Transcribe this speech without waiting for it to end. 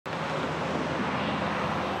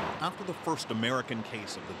After the first American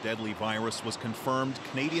case of the deadly virus was confirmed,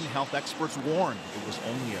 Canadian health experts warned it was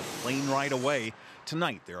only a plane ride away.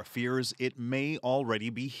 Tonight, there are fears it may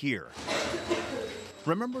already be here.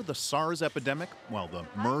 Remember the SARS epidemic? Well, the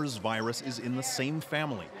MERS virus is in the same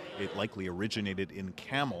family. It likely originated in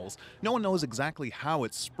camels. No one knows exactly how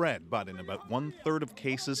it spread, but in about 1/3 of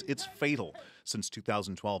cases, it's fatal. Since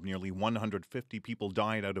 2012, nearly 150 people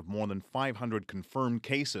died out of more than 500 confirmed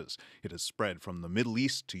cases. It has spread from the Middle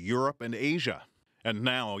East to Europe and Asia. And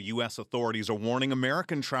now, U.S. authorities are warning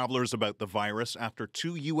American travelers about the virus after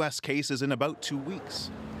 2 U.S. cases in about 2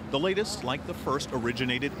 weeks. The latest, like the first,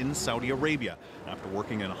 originated in Saudi Arabia. After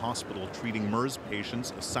working in a hospital treating MERS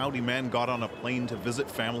patients, a Saudi man got on a plane to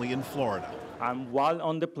visit family in Florida. While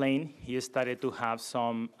on the plane, he started to have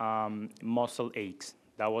some muscle aches.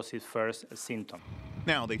 That was his first symptom.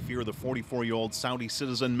 Now they fear the 44-year-old Saudi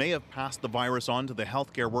citizen may have passed the virus on to the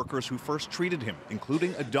healthcare workers who first treated him,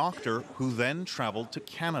 including a doctor who then traveled to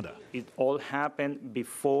Canada. It all happened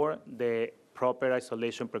before the proper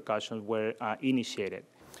isolation precautions were initiated.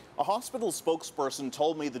 A hospital spokesperson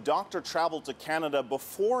told me the doctor traveled to Canada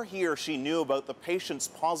before he or she knew about the patient's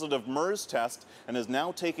positive MERS test and is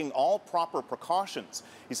now taking all proper precautions.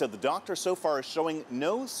 He said the doctor so far is showing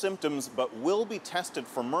no symptoms but will be tested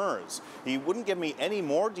for MERS. He wouldn't give me any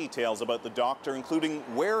more details about the doctor, including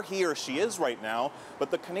where he or she is right now,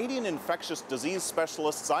 but the Canadian infectious disease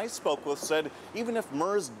specialists I spoke with said even if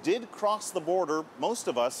MERS did cross the border, most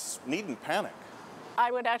of us needn't panic. I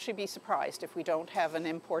would actually be surprised if we don't have an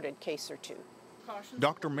imported case or two.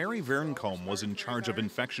 Dr. Mary Verncombe was in charge of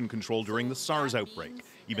infection control during the SARS outbreak.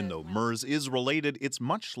 Even though MERS is related, it's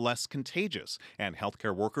much less contagious. And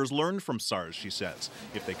healthcare workers learned from SARS, she says.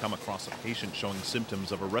 If they come across a patient showing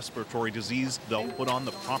symptoms of a respiratory disease, they'll put on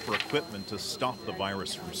the proper equipment to stop the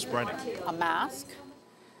virus from spreading. A mask,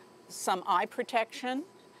 some eye protection,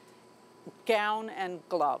 gown and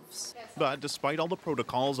gloves. But despite all the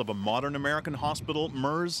protocols of a modern American hospital,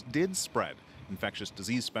 MERS did spread. Infectious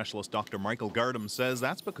disease specialist Dr. Michael Gardam says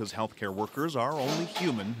that's because healthcare workers are only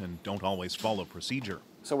human and don't always follow procedure.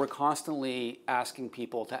 So we're constantly asking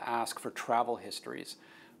people to ask for travel histories,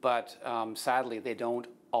 but sadly they don't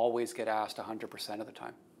always get asked 100% of the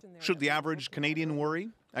time. Should the average Canadian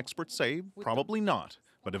worry? Experts say probably not.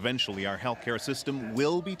 But eventually our healthcare system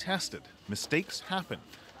will be tested. Mistakes happen,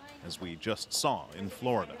 as we just saw in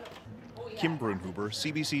Florida. Kim Brunhuber,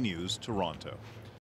 CBC News, Toronto.